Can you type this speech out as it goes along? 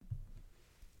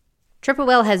Triple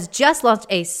Whale has just launched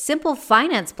a simple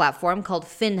finance platform called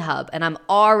FinHub, and I'm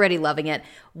already loving it.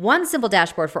 One simple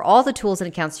dashboard for all the tools and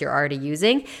accounts you're already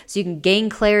using, so you can gain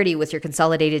clarity with your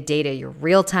consolidated data, your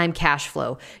real-time cash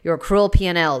flow, your accrual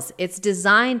P&Ls. It's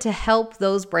designed to help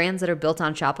those brands that are built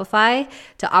on Shopify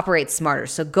to operate smarter.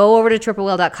 So go over to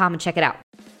triplewhale.com and check it out.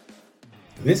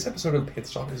 This episode of Pit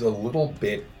Stop is a little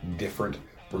bit different.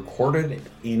 Recorded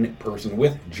in person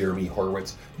with Jeremy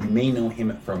Horowitz. You may know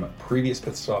him from previous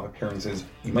Pit Stop appearances.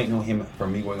 You might know him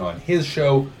from me going on his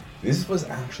show. This was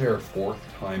actually our fourth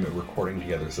time recording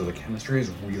together, so the chemistry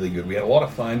is really good. We had a lot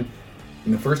of fun.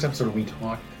 In the first episode, we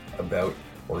talked about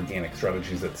organic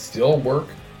strategies that still work.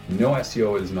 No,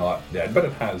 SEO is not dead, but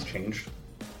it has changed.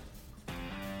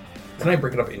 Then I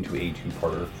break it up into a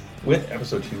two-parter, with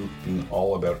episode 2 being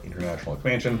all about international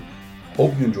expansion.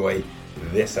 Hope you enjoy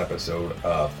this episode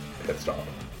of Pit Stop.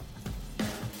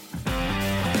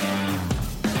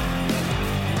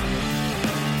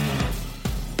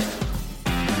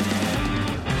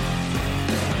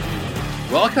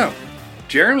 Welcome,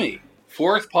 Jeremy.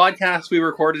 Fourth podcast we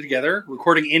recorded together,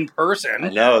 recording in person. I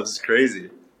know, this is crazy.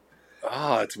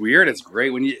 Oh, it's weird. It's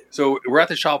great when you. So we're at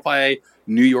the Shopify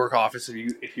New York office.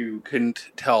 If you couldn't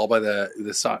tell by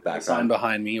the sign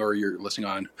behind me, or you're listening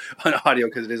on audio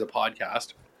because it is a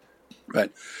podcast.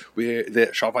 But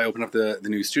the Shopify opened up the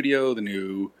new studio, the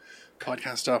new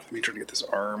podcast stuff. Let me try to get this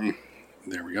arm.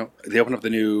 There we go. They opened up the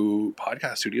new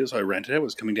podcast studio, so I rented it.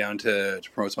 Was coming down to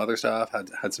promote some other stuff.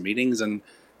 Had some meetings, and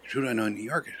who do I know in New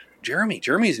York?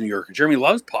 Jeremy's in New York. Jeremy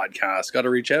loves podcasts. Got to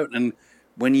reach out. And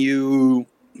when you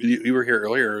were here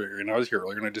earlier, and I was here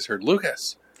earlier, and I just heard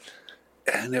Lucas,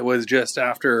 and it was just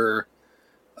after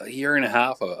a year and a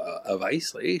half of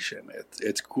isolation.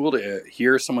 It's cool to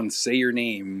hear someone say your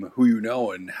name who you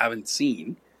know and haven't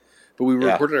seen. But we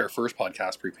recorded our first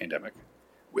podcast pre-pandemic.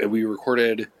 We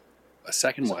recorded a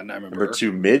second one, I remember. Number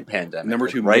 2 mid-pandemic. Number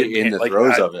 2 right in the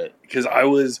throes of it. Because I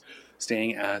was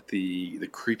staying at the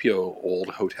creepy old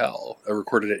hotel. I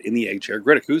recorded it in the egg chair,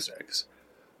 great acoustics.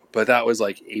 But that was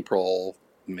like April,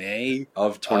 May.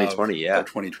 Of 2020, Of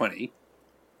 2020.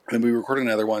 And we recorded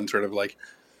another one sort of like,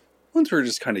 once we're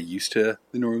just kind of used to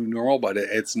the normal, but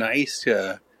it's nice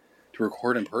to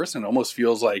record in person. It almost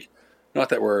feels like, not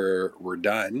that we're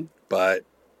done, but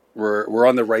we're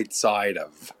on the right side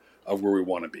of where we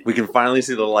want to be. We can finally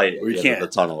see the light at the end of the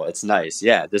tunnel. It's nice.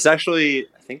 Yeah, this actually,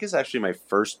 I think is actually my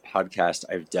first podcast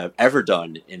I've ever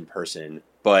done in person.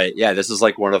 But yeah, this is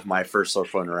like one of my first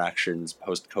social interactions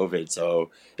post-COVID. So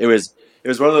it was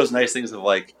one of those nice things of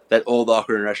like that old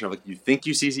awkward interaction of like you think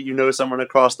you know someone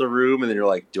across the room, and then you're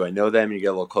like, do I know them? And you get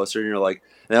a little closer, and you're like,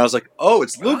 and I was like, oh,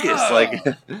 it's Lucas. Like,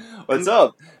 what's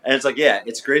up? And it's like, yeah,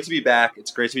 it's great to be back. It's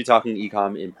great to be talking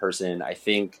e-com in person. I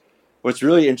think what's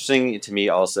really interesting to me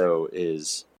also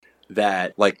is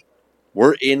that like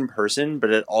we're in person, but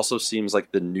it also seems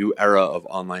like the new era of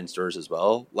online stores as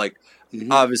well. Like,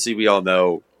 obviously we all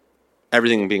know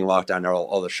everything being locked down,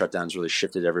 all the shutdowns really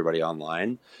shifted everybody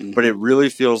online. Mm-hmm. But it really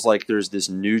feels like there's this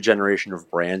new generation of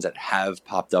brands that have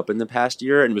popped up in the past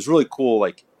year. And it was really cool,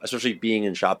 like, especially being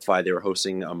in Shopify, they were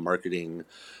hosting a marketing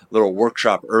little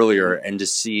workshop earlier, and to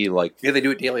see like... Yeah, they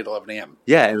do it daily at 11 a.m.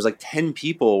 Yeah, it was like 10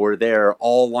 people were there,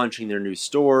 all launching their new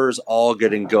stores, all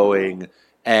getting going,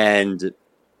 and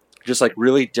just like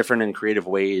really different and creative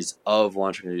ways of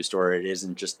launching a new store. It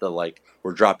isn't just the like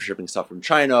we're drop shipping stuff from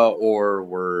China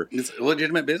or it's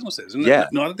legitimate businesses. And yeah,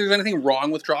 not that there's anything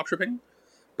wrong with drop shipping,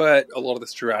 but a lot of the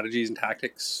strategies and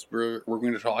tactics we're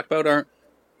going to talk about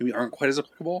aren't quite as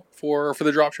applicable for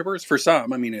the drop shippers. For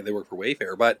some, I mean, they work for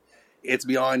Wayfair, but it's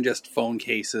beyond just phone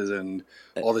cases and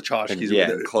all the tchotchkes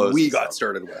that we got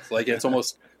started with. Like it's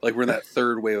almost like we're in that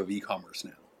third wave of e-commerce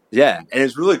now. Yeah, and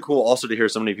it's really cool also to hear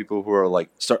so many people who are like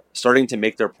starting to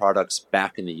make their products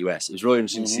back in the U.S. It was really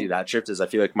interesting to see that shift, as I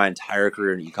feel like my entire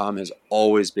career in e-com has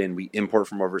always been we import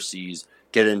from overseas,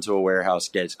 get it into a warehouse,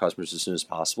 get it to customers as soon as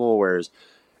possible, whereas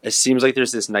it seems like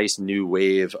there's this nice new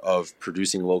wave of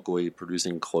producing locally,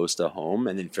 producing close to home,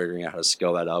 and then figuring out how to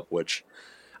scale that up, which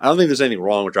I don't think there's anything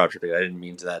wrong with dropshipping. I didn't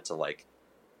mean to like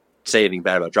say anything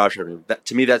bad about dropshipping.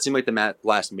 To me, that seemed like the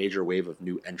last major wave of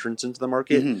new entrants into the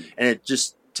market, and it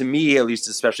just... To me, at least,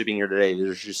 especially being here today,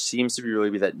 there just seems to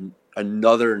be that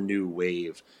another new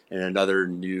wave and another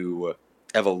new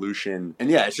evolution. And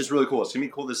yeah, it's just really cool. It's going to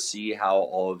be cool to see how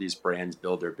all of these brands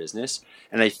build their business.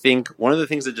 And I think one of the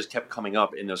things that just kept coming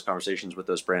up in those conversations with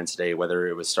those brands today, whether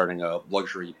it was starting a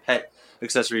luxury pet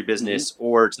accessory business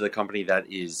or to the company that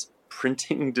is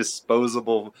taking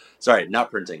disposable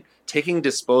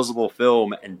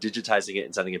film and digitizing it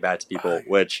and sending it back to people,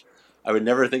 which... I would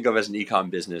never think of as an e-com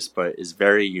business, but is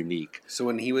very unique. So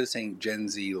when he was saying Gen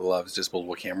Z loves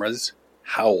disposable cameras,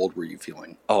 how old were you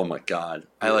feeling? Oh my God.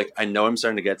 I know I'm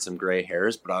starting to get some gray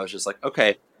hairs, but I was just like,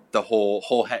 okay, the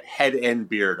whole head and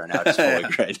beard are now just fully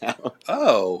gray now.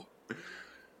 Oh.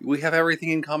 We have everything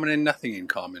in common and nothing in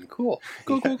common. Cool.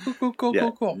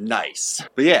 Cool. Nice.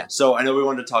 But yeah, so I know we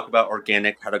wanted to talk about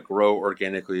organic, how to grow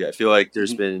organically. I feel like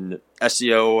there's been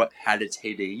SEO had its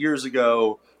heyday years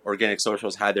ago. Organic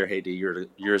socials had their heyday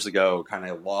years ago, kind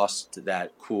of lost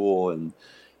that cool and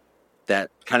that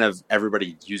kind of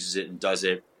everybody uses it and does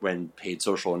it when paid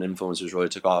social and influencers really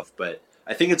took off. But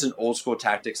I think it's an old school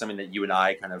tactic, something that you and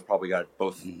I kind of probably got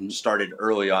both started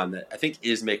early on that I think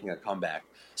is making a comeback.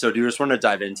 So do you just want to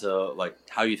dive into like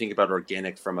how you think about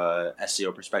organic from a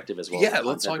SEO perspective as well? Yeah,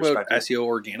 let's talk about SEO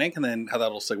organic and then how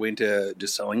that'll segue into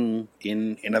just selling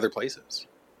in other places.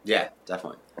 Yeah,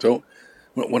 definitely. So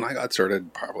when I got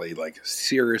started, probably like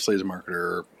seriously as a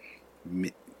marketer,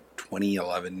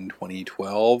 2011,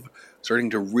 2012, starting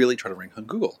to really try to rank on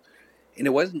Google. And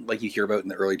it wasn't like you hear about in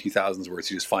the early 2000s where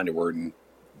it's you just find a word and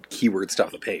keyword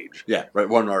stuff the page. Yeah, right.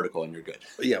 One article and you're good.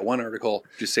 Yeah, one article,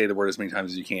 just say the word as many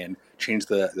times as you can, change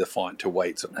the font to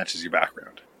white so it matches your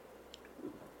background.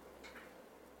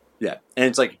 Yeah, and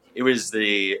it's like, it was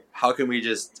how can we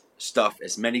just stuff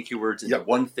as many keywords into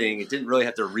one thing? It didn't really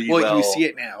have to read well. Well, you see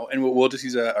it now, and we'll just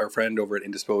use our friend over at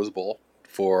Indisposable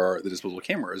for the disposable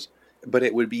cameras, but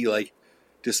it would be like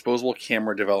disposable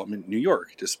camera development New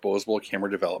York, disposable camera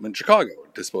development Chicago,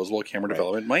 disposable camera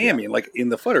development Miami, and like in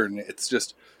the footer, and it's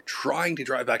just trying to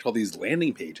drive back to all these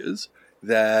landing pages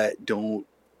that don't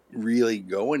really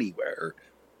go anywhere.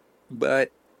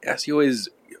 But SEO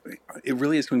it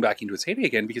really is coming back into its heyday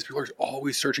again because people are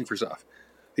always searching for stuff.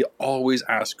 They always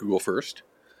ask Google first.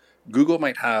 Google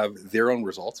might have their own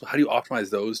results. So how do you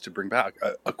optimize those to bring back?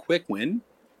 A quick win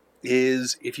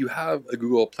is if you have a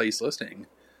Google Place listing,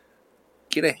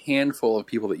 get a handful of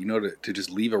people that you know to just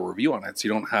leave a review on it so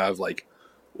you don't have like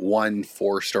 1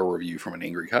 4-star review from an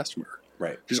angry customer.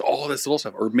 Right. Just all this little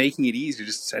stuff. Or making it easy to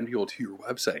just send people to your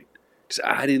website. Just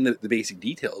add in the basic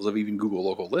details of even Google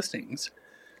local listings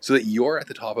so that you're at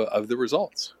the top of the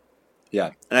results.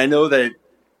 Yeah. And I know that,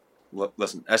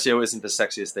 listen, SEO isn't the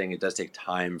sexiest thing. It does take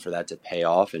time for that to pay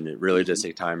off, and it really does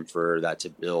take time for that to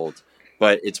build.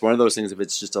 But it's one of those things, if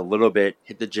it's just a little bit,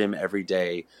 hit the gym every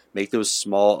day, make those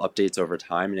small updates over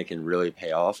time, and it can really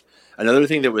pay off. Another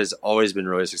thing that was always been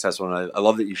really successful, and I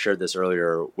love that you shared this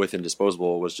earlier with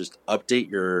Indisposable, was just update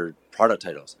your product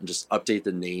titles and just update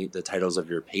the titles of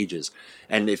your pages.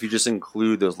 And if you just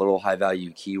include those little high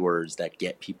value keywords that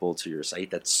get people to your site,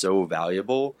 that's so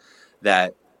valuable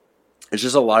that it's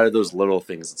just a lot of those little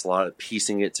things. It's a lot of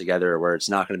piecing it together where it's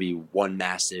not going to be one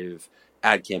massive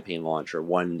ad campaign launch or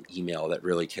one email that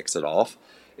really kicks it off.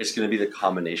 It's going to be the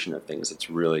combination of things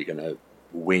that's really going to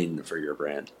win for your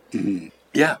brand. Mm-hmm.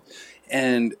 Yeah.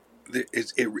 And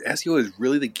SEO is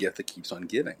really the gift that keeps on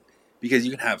giving because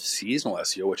you can have seasonal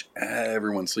SEO, which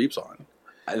everyone sleeps on.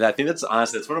 I think that's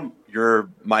honestly, that's one of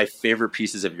my favorite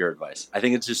pieces of your advice. I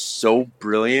think it's just so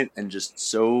brilliant and just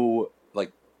so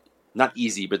like not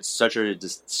easy, but such a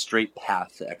just straight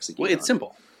path to execute. Well, it's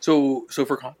simple. So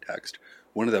for context,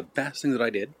 one of the best things that I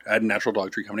did, I had a natural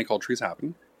dog tree company called Trees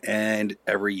Happen, and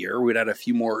every year we'd add a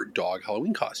few more dog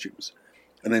Halloween costumes,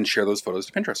 and then share those photos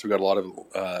to Pinterest. We got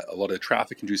a lot of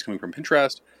traffic and juice coming from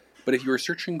Pinterest. But if you were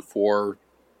searching for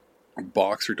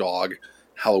boxer dog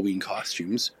Halloween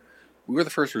costumes, we were the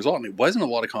first result, and it wasn't a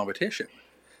lot of competition.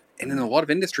 And in a lot of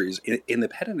industries, in the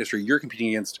pet industry, you're competing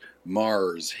against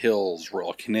Mars, Hills,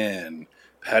 Royal Canin,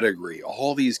 Pedigree,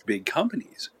 all these big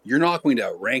companies. You're not going to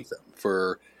outrank them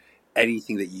for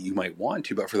anything that you might want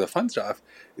to, but for the fun stuff,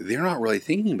 they're not really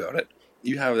thinking about it.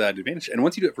 You have that advantage. And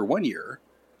once you do it for 1 year,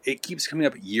 it keeps coming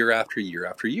up year after year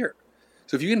after year.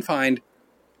 So if you can find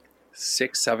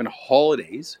 6, 7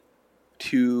 holidays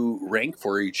to rank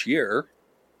for each year,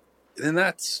 then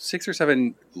that's 6 or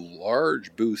 7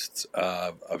 large boosts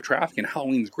of traffic. And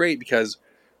Halloween's great because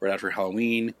right after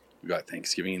Halloween, we've got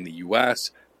Thanksgiving in the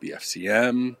US,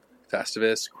 BFCM,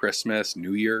 Festivus, Christmas,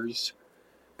 New Year's,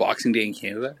 Boxing Day in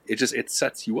Canada. It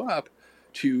sets you up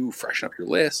to freshen up your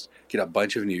list, get a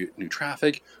bunch of new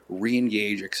traffic,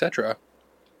 re-engage, etc.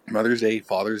 Mother's Day,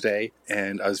 Father's Day,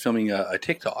 and I was filming a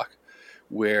TikTok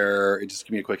where it just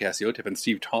gave me a quick SEO tip, and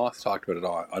Steve Toth talked about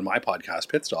it on my podcast,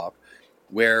 Pit Stop,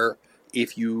 where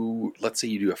if you, let's say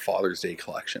you do a Father's Day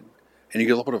collection, and you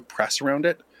get a little bit of press around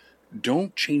it,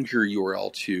 don't change your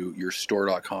URL to your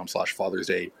store.com/Father's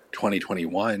Day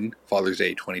 2021, Father's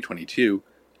Day 2022.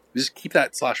 Just keep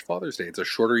that /Father's Day. It's a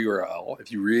shorter URL. If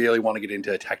you really want to get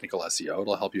into technical SEO,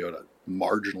 it'll help you out a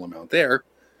marginal amount there.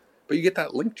 but you get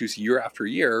that link juice year after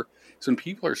year. So when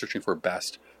people are searching for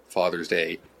best Father's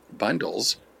Day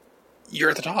bundles, you're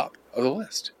at the top of the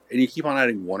list. And you keep on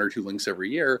adding 1 or 2 links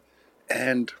every year.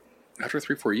 And after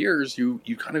 3-4 years, you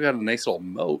kind of got a nice little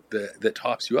moat that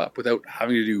tops you up without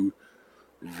having to do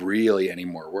really any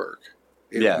more work.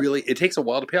 It takes a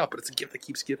while to pay off, but it's a gift that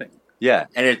keeps giving. Yeah,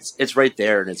 and it's right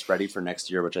there and it's ready for next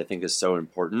year, which I think is so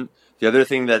important. The other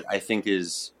thing that I think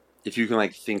is, if you can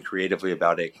like think creatively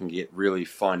about it, can get really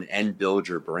fun and build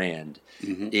your brand,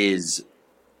 is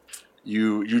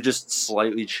you just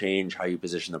slightly change how you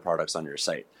position the products on your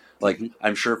site. Like,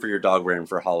 I'm sure for your dog brand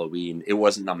for Halloween, it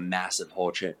wasn't a massive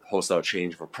wholesale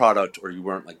change of a product, or you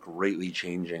weren't like greatly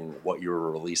changing what you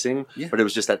were releasing, but it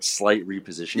was just that slight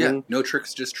repositioning. Yeah, no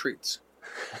tricks, just treats.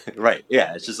 Right.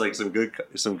 Yeah, it's just like some good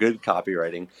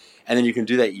copywriting, and then you can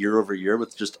do that year over year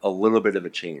with just a little bit of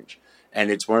a change. And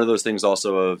it's one of those things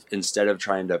also of, instead of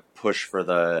trying to push for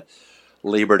the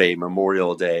Labor Day,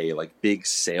 Memorial Day, like big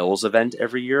sales event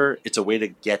every year, it's a way to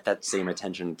get that same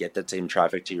attention, get that same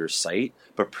traffic to your site,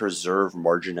 but preserve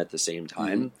margin at the same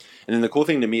time. And then the cool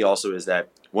thing to me also is that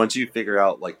once you figure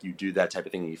out, like, you do that type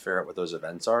of thing, you figure out what those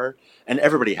events are, and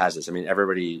everybody has this. I mean,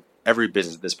 every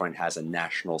business at this point has a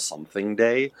national something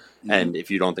day, and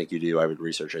if you don't think you do, I would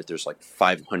research it. There's like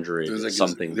 500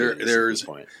 something days at this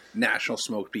point. National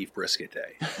Smoked Beef Brisket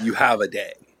Day. You have a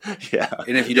day. Yeah.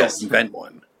 And if you don't invent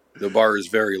one, the bar is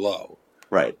very low.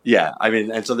 Right. Yeah. I mean,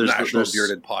 and so there's National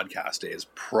Bearded Podcast Day is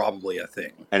probably a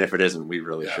thing. And if it isn't, we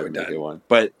really should make it one.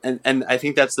 But and I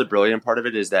think that's the brilliant part of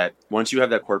it, is that once you have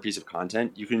that core piece of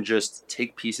content, you can just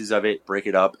take pieces of it, break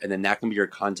it up, and then that can be your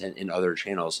content in other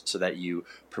channels, so that you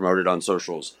promote it on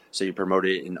socials, so you promote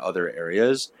it in other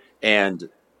areas. And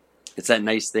it's that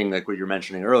nice thing, like what you're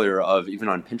mentioning earlier, of even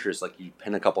on Pinterest, like you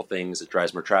pin a couple things, it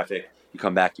drives more traffic, you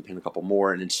come back, you pin a couple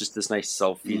more, and it's just this nice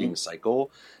self-feeding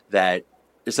cycle that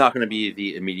it's not going to be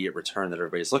the immediate return that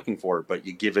everybody's looking for, but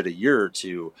you give it a year or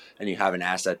two and you have an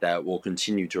asset that will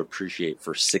continue to appreciate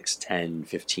for 6, 10,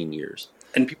 15 years.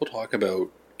 And people talk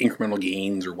about incremental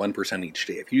gains or 1% each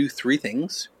day. If you do 3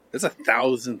 things, that's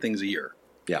 1,000 things a year.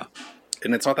 Yeah.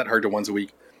 And it's not that hard to once a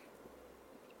week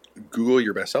Google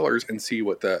your bestsellers and see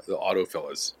what the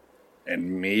autofill is.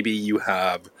 And maybe you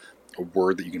have a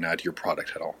word that you can add to your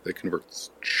product title that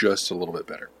converts just a little bit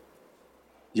better.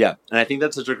 Yeah, and I think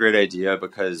that's such a great idea,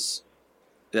 because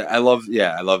I love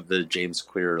the James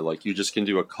Clear, like, you just can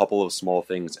do a couple of small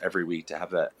things every week to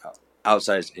have that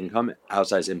outsized income,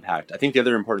 outsized impact. I think the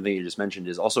other important thing you just mentioned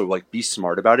is also, like, be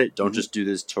smart about it. Don't just do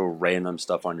this to random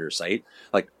stuff on your site.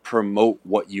 Like, promote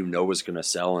what you know is going to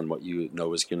sell and what you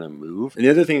know is going to move. And the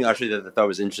other thing actually that I thought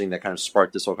was interesting that kind of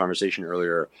sparked this whole conversation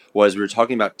earlier was we were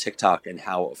talking about TikTok and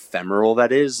how ephemeral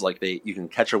that is. Like, you can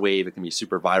catch a wave, it can be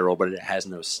super viral, but it has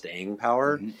no staying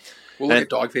power. Well, look at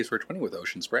Dogface 420 with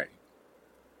Ocean Spray.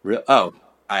 Oh,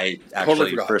 I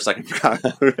actually totally for a second forgot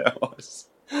who that was.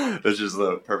 That's just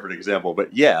the perfect example.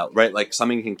 But yeah, right, like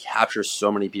something can capture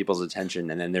so many people's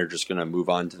attention and then they're just going to move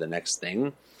on to the next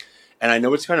thing. And I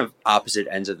know it's kind of opposite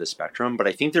ends of the spectrum, but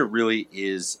I think there really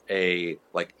is a,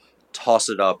 like, toss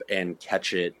it up and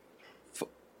catch it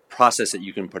process that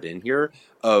you can put in here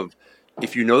of,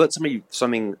 if you know that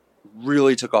something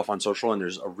really took off on social and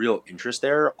there's a real interest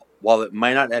there, while it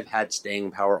might not have had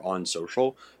staying power on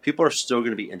social, people are still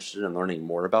going to be interested in learning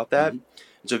more about that.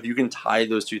 And so if you can tie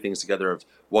those two things together of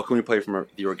what can we play from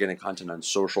the organic content on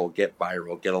social, get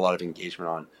viral, get a lot of engagement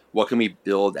on, what can we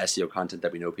build SEO content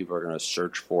that we know people are going to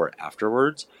search for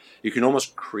afterwards, you can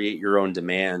almost create your own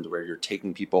demand where you're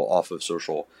taking people off of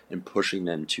social and pushing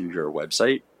them to your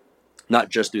website, not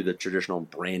just through the traditional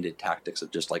branded tactics of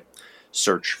just like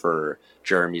search for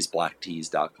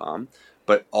jeremysblackteas.com,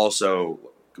 but also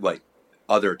like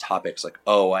other topics like,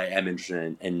 oh, I am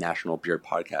interested in National Beard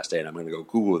Podcast Day and I'm going to go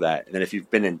Google that. And then if you've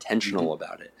been intentional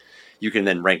about it, you can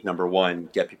then rank number 1,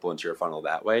 get people into your funnel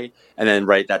that way. And then,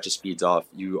 right, that just feeds off.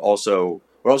 You also,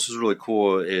 what else is really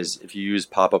cool is if you use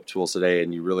pop-up tools today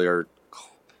and you really are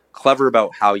clever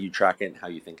about how you track it and how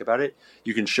you think about it,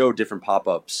 you can show different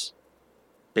pop-ups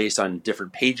based on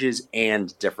different pages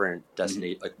and different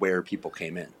destination, like where people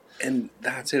came in. And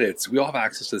that's it. We all have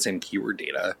access to the same keyword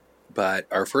data, but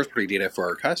our first-party data for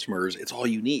our customers, it's all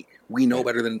unique. We know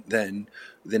better than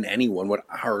anyone what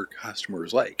our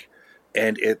customers like.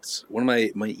 And it's one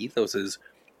of my ethos is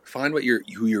find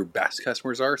who your best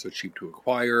customers are, so it's cheap to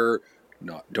acquire.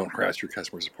 Don't harass your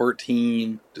customer support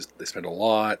team. Just they spend a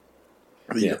lot.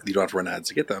 You don't have to run ads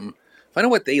to get them. Find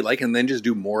out what they like and then just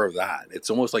do more of that. It's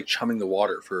almost like chumming the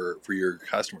water for your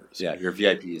customers. Yeah, your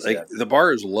VIPs. Like the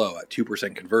bar is low at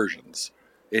 2% conversions.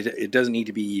 It doesn't need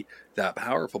to be that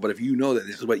powerful, but if you know that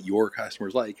this is what your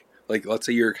customers like let's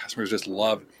say your customers just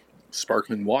love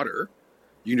sparkling water,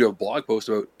 you can do a blog post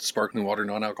about sparkling water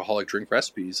non-alcoholic drink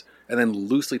recipes and then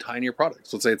loosely tie in your product.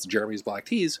 So let's say it's Jeremy's Black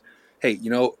Teas. Hey,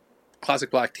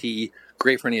 classic black tea,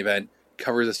 great for any event,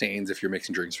 covers the stains if you're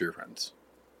mixing drinks for your friends.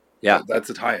 Yeah. That's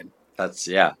the tie-in. That's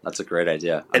a great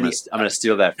idea. I'm going to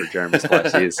steal that for Jeremy's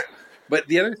Black Teas. But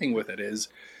the other thing with it is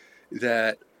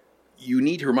that you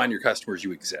need to remind your customers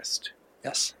you exist.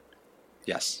 Yes.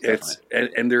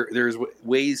 And there's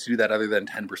ways to do that other than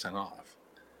 10% off.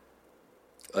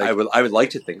 Like, I would like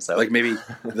to think so. Like maybe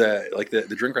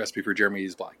the drink recipe for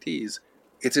Jeremy's Black Teas,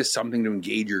 it's just something to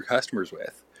engage your customers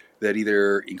with that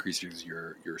either increases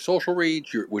your social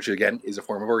reach, which again is a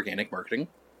form of organic marketing.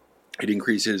 It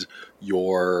increases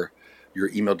your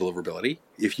email deliverability.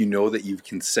 If you know that you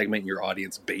can segment your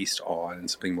audience based on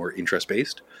something more interest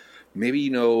based, maybe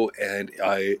and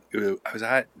I was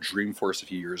at Dreamforce a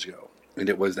few years ago, and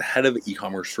it was the head of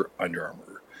e-commerce for Under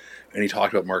Armour, and he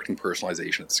talked about marketing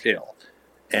personalization at scale.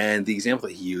 And the example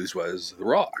that he used was The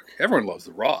Rock. Everyone loves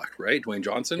The Rock, right? Dwayne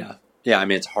Johnson. Yeah. I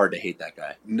mean, it's hard to hate that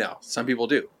guy. No, some people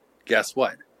do. Guess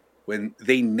what? When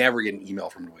they never get an email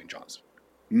from Dwayne Johnson,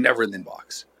 never in the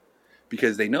inbox,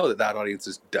 because they know that audience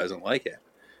just doesn't like it.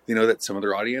 They know that some of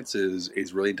their audience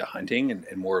is really into hunting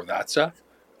and more of that stuff.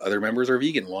 Other members are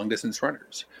vegan, long distance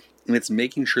runners, and it's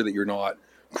making sure that you're not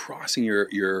crossing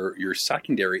your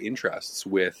secondary interests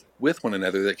with one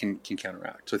another that can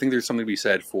counteract. So I think there's something to be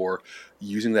said for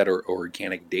using that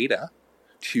organic data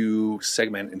to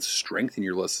segment and strengthen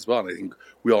your list as well. And I think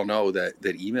we all know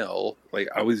that email, like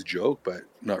I always joke, but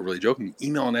not really joking,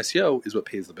 email and SEO is what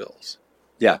pays the bills.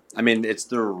 Yeah, I mean, it's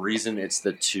the reason it's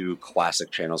the two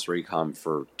classic channels for e-com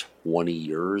for 20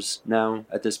 years now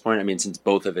at this point. I mean, since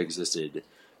both have existed,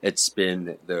 it's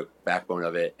been the backbone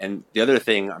of it. And the other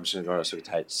thing, I'm just going to go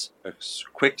on a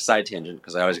quick side tangent,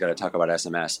 because I always got to talk about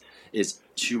SMS, is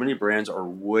too many brands are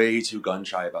way too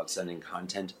gun-shy about sending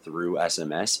content through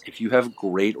SMS. If you have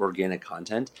great organic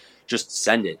content, just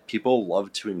send it. People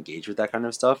love to engage with that kind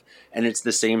of stuff. And it's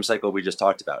the same cycle we just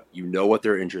talked about. You know what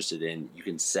they're interested in. You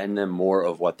can send them more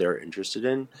of what they're interested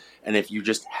in. And if you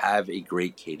just have a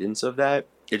great cadence of that,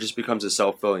 it just becomes a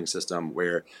self-filling system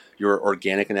where your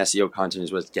organic and SEO content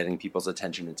is what's getting people's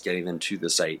attention. It's getting them to the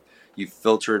site. You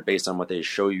filter it based on what they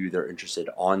show you they're interested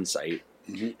on site.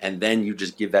 Mm-hmm. And then you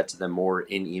just give that to them more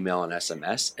in email and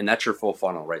SMS. And that's your full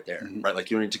funnel right there, mm-hmm. right?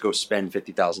 Like you don't need to go spend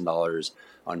 $50,000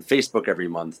 on Facebook every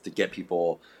month to get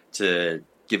people to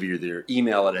give you their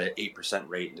email at an 8%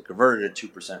 rate and to convert it at a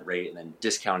 2% rate and then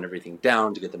discount everything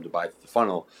down to get them to buy the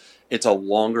funnel. It's a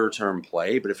longer term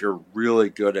play, but if you're really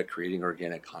good at creating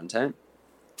organic content,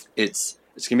 it's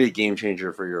going to be a game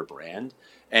changer for your brand.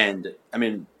 And I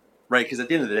mean, right, because at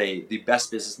the end of the day, the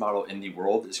best business model in the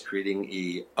world is creating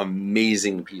an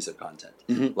amazing piece of content.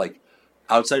 Mm-hmm. Like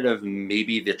outside of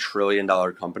maybe the $1 trillion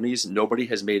companies, nobody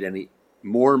has made any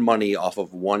more money off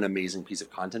of one amazing piece of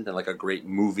content than like a great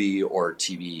movie or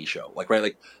TV show. Like, right,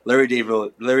 like Larry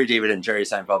David and Jerry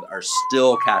Seinfeld are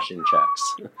still cashing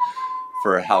checks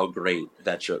for how great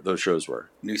those shows were.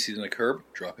 New season of Curb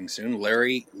dropping soon.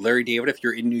 Larry David, if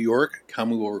you're in New York, come.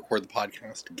 We will record the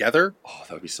podcast together. Oh,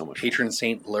 that would be so much Patron fun.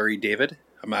 Saint Larry David.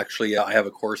 I'm actually I have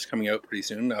a course coming out pretty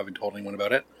soon. I haven't told anyone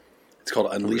about it. It's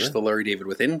called Unleash the Larry David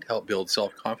Within to help build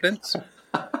self-confidence.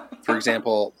 For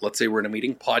example, let's say we're in a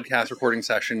meeting, podcast recording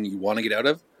session you want to get out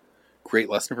of. Great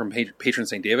lesson from Patron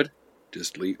Saint David.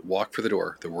 Just walk for the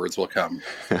door. The words will come.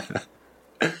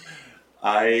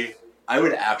 I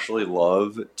would actually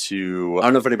love to, I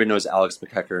don't know if anybody knows Alex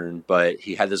McEachern, but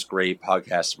he had this great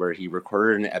podcast where he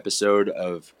recorded an episode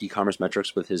of e-commerce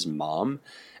metrics with his mom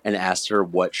and asked her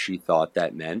what she thought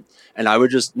that meant. And I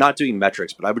would just, not doing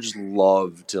metrics, but I would just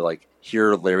love to like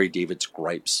hear Larry David's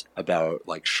gripes about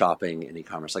like shopping in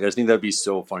e-commerce. Like I just think that'd be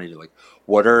so funny to like,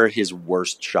 what are his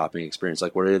worst shopping experience?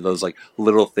 Like what are those like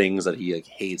little things that he like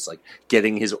hates, like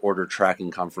getting his order tracking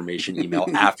confirmation email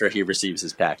after he receives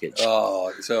his package?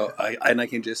 Oh, so I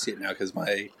can just see it now because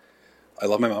I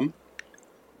love my mom.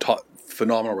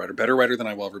 Phenomenal writer, better writer than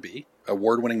I will ever be.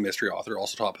 Award-winning mystery author,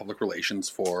 also taught public relations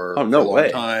for a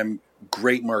long time.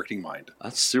 Great marketing mind.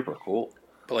 That's super cool.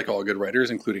 But like all good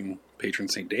writers, including Patron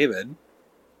Saint David,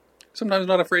 sometimes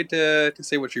not afraid to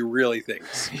say what she really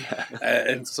thinks. Yeah.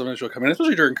 And sometimes she'll come in,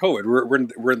 especially during COVID.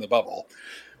 We're in the bubble.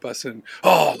 Busting,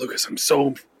 oh Lucas, I'm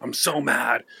so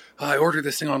mad. I ordered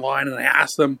this thing online and I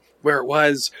asked them where it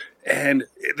was, and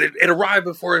it arrived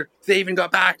before they even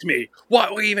got back to me.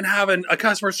 What? We even have a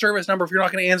customer service number if you're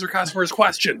not going to answer customers'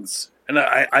 questions. And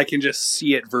I can just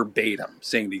see it verbatim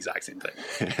saying the exact same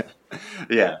thing.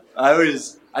 Yeah,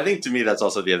 I think to me that's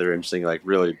also the other interesting, like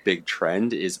really big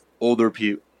trend is older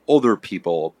older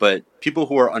people, but people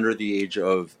who are under the age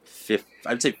of 50,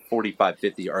 I'd say 45,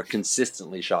 50 are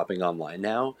consistently shopping online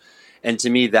now. And to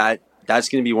me, that's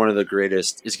going to be one of the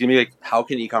greatest. It's going to be like, how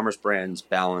can e-commerce brands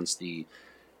balance the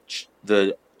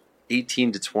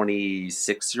 18 to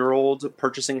 26-year-old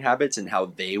purchasing habits and how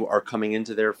they are coming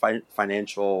into their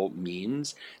financial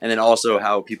means, and then also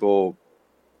how people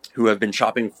who have been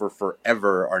shopping for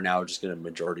forever are now just going to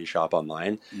majority shop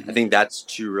online. Mm-hmm. I think that's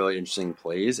two really interesting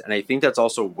plays. And I think that's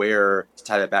also where, to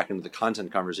tie that back into the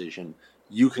content conversation,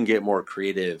 you can get more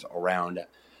creative around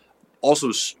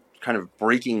also kind of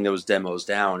breaking those demos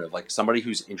down of like somebody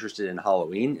who's interested in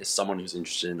Halloween is someone who's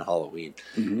interested in Halloween.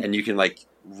 Mm-hmm. And you can like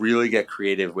really get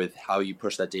creative with how you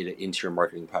push that data into your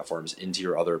marketing platforms, into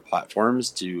your other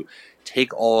platforms to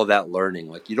take all of that learning.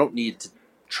 Like you don't need to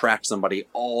track somebody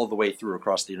all the way through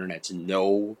across the internet to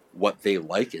know what they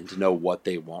like and to know what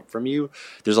they want from you.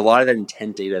 There's a lot of that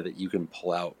intent data that you can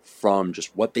pull out from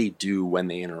just what they do when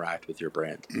they interact with your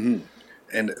brand. Mm-hmm.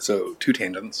 And so 2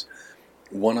 tangents.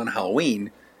 One on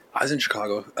Halloween. I was in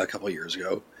Chicago a couple of years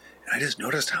ago, and I just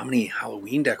noticed how many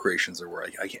Halloween decorations there were.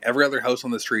 Every other house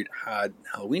on the street had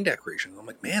Halloween decorations. I'm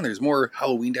like, man, there's more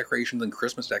Halloween decorations than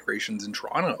Christmas decorations in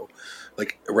Toronto,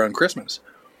 like around Christmas.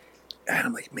 And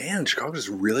I'm like, man, Chicago just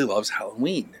really loves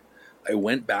Halloween. I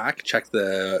went back, checked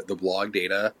the blog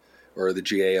data or the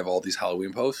GA of all these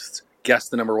Halloween posts. Guess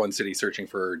the number 1 city searching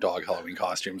for dog Halloween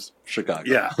costumes. Chicago.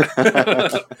 Yeah.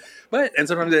 And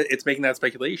sometimes it's making that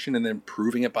speculation and then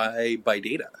proving it by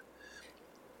data.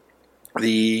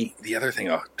 The other thing,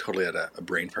 totally had a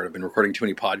brain fart. I've been recording too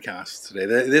many podcasts today.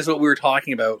 This is what we were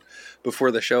talking about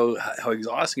before the show, how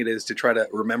exhausting it is to try to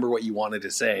remember what you wanted to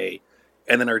say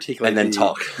and then articulate and then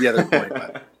talk the other point.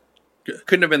 But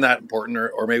couldn't have been that important,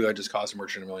 or maybe I just cost a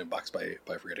merchant $1 million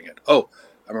by forgetting it. Oh,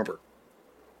 I remember.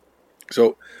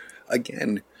 So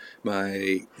again,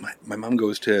 my mom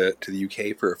goes to the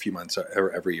UK for a few months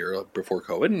every year before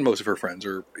COVID, and most of her friends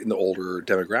are in the older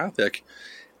demographic.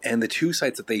 And the 2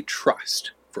 sites that they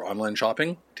trust for online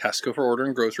shopping, Tesco for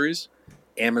ordering groceries,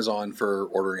 Amazon for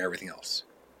ordering everything else.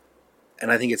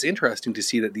 And I think it's interesting to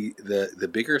see that the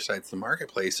bigger sites, the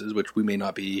marketplaces, which we may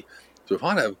not be so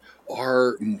fond of,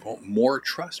 are more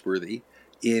trustworthy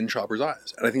in shoppers'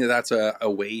 eyes. And I think that's a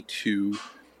way to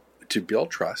build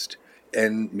trust.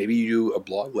 And maybe you do a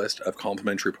blog list of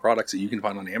complementary products that you can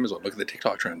find on Amazon. Look at the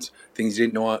TikTok trends. Things you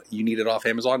didn't know you needed off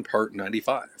Amazon, part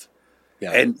 95.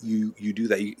 Yeah. And you do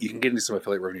that. You can get into some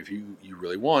affiliate revenue if you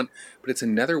really want. But it's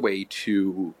another way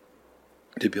to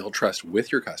build trust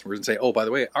with your customers and say, oh, by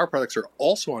the way, our products are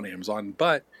also on Amazon,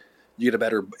 but you get a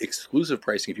better exclusive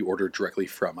pricing if you order directly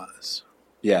from us.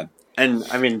 Yeah. And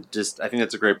I mean, I think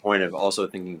that's a great point of also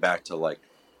thinking back to like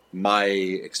my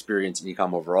experience in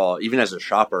e-com overall. Even as a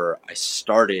shopper, I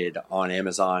started on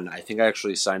Amazon. I think I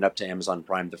actually signed up to Amazon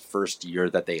Prime the first year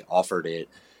that they offered it.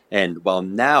 And while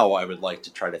now I would like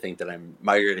to try to think that I'm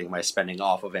migrating my spending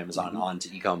off of Amazon onto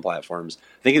e-com platforms,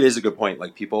 I think it is a good point.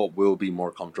 Like people will be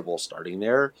more comfortable starting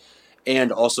there.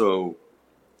 And also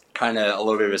kind of a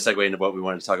little bit of a segue into what we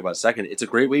wanted to talk about second. It's a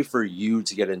great way for you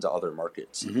to get into other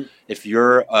markets. Mm-hmm. If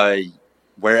you're a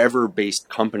wherever based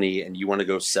company and you want to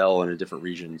go sell in a different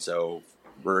region. So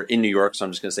we're in New York, so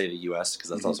I'm just going to say the U.S.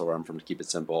 because that's also where I'm from to keep it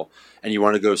simple. And you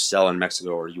want to go sell in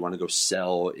Mexico, or you want to go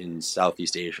sell in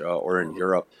Southeast Asia or in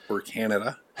Europe. Or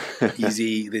Canada.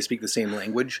 Easy. They speak the same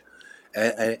language.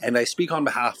 And I speak on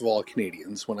behalf of all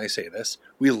Canadians when I say this.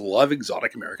 We love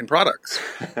exotic American products.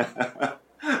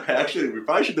 Actually, we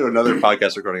probably should do another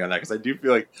podcast recording on that because I do feel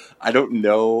like I don't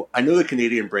know. I know the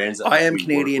Canadian brands. I am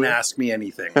Canadian. Ask me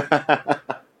anything.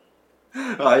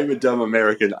 I'm a dumb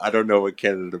American. I don't know what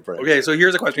Canada brands. Okay, so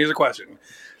here's a question.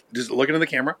 Just looking at the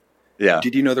camera. Yeah.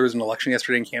 Did you know there was an election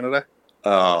yesterday in Canada?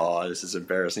 Oh, this is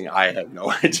embarrassing. I have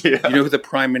no idea. You know who the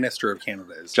Prime Minister of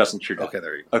Canada is? Justin Trudeau. Okay,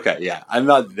 there you go. Okay, yeah. I'm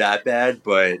not that bad,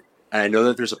 but I know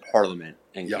that there's a parliament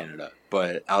in Canada.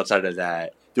 But outside of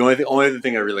that, the only other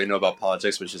thing I really know about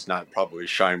politics, which does not probably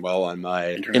shine well on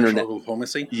my internet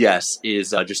diplomacy, yes,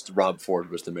 is just Rob Ford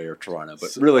was the mayor of Toronto,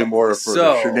 but really more for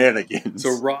the shenanigans.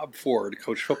 So Rob Ford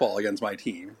coached football against my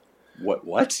team.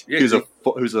 What? Yeah, who's a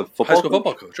football high school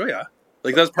football coach? Oh yeah,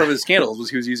 like that was part of his scandals was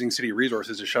he was using city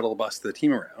resources to shuttle the bus the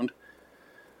team around,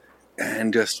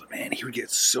 and just man, he would get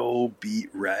so beat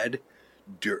red.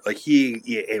 Like he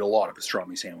ate a lot of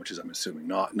pastrami sandwiches, I'm assuming,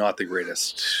 not the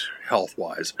greatest health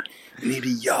wise, and he'd be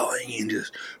yelling and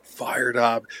just fired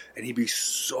up, and he'd be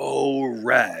so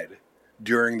red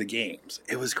during the games.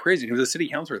 It was crazy. He was a city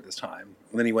councilor at this time,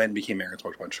 and then he went and became mayor and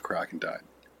smoked a bunch of crack and died.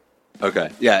 Okay,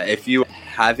 yeah. If you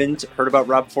haven't heard about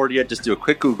Rob Ford yet, just do a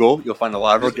quick Google. You'll find a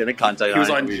lot of organic content. He was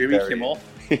on Jimmy Kimmel.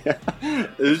 Yeah.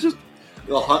 It was just.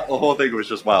 The whole thing was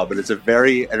just wild, but it's a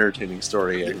very entertaining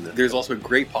story. And there's also a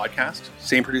great podcast,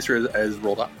 same producer as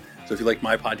Rolled Up. So if you like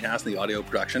my podcast and the audio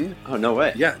production, oh, no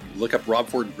way. Yeah, look up Rob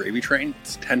Ford Gravy Train.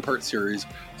 It's a 10-part series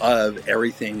of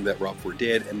everything that Rob Ford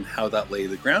did and how that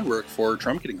laid the groundwork for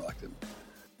Trump getting elected.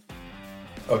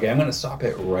 Okay, I'm going to stop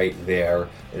it right there.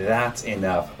 That's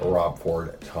enough Rob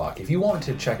Ford talk. If you want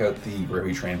to check out the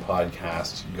Gravy Train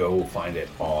podcast, go find it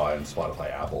on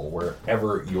Spotify, Apple,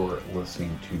 wherever you're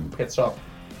listening to Pit Stop.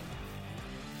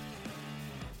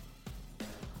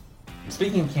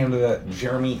 Speaking of Canada,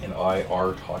 Jeremy and I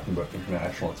are talking about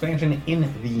international expansion in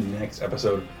the next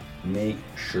episode. Make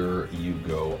sure you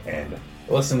go and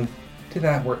listen to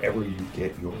that wherever you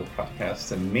get your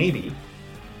podcasts. And maybe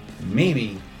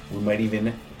we might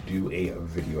even do a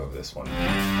video of this one.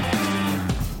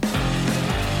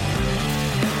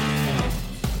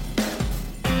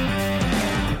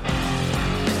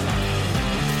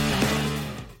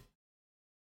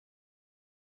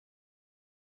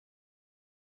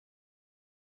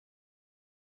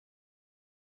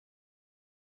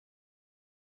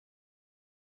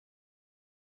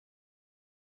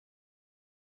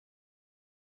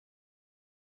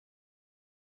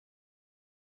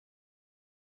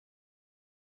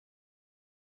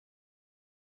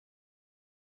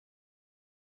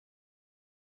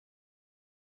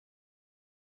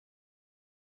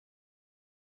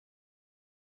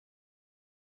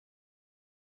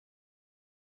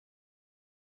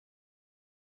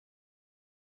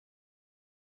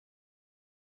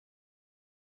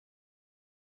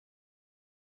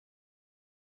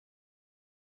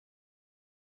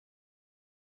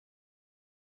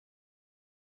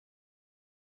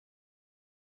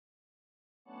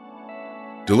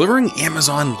 Delivering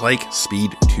Amazon-like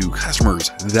speed to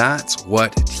customers. That's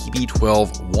what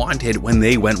TB12 wanted when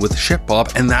they went with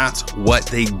ShipBob, and that's what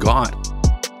they got.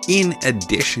 In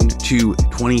addition to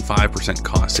 25%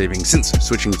 cost savings since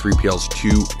switching 3PLs to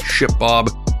ShipBob,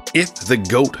 if the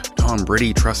GOAT Tom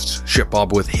Brady trusts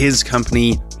ShipBob with his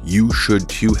company, you should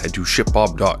too. Head to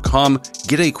shipbob.com,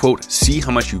 get a quote, see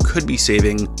how much you could be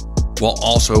saving while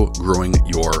also growing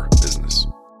your business.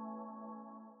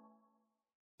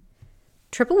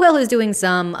 Triple Whale is doing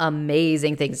some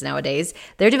amazing things nowadays.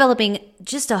 They're developing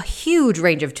just a huge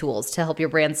range of tools to help your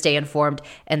brand stay informed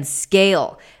and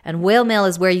scale. And Whale Mail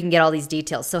is where you can get all these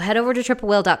details. So head over to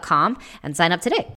triplewhale.com and sign up today.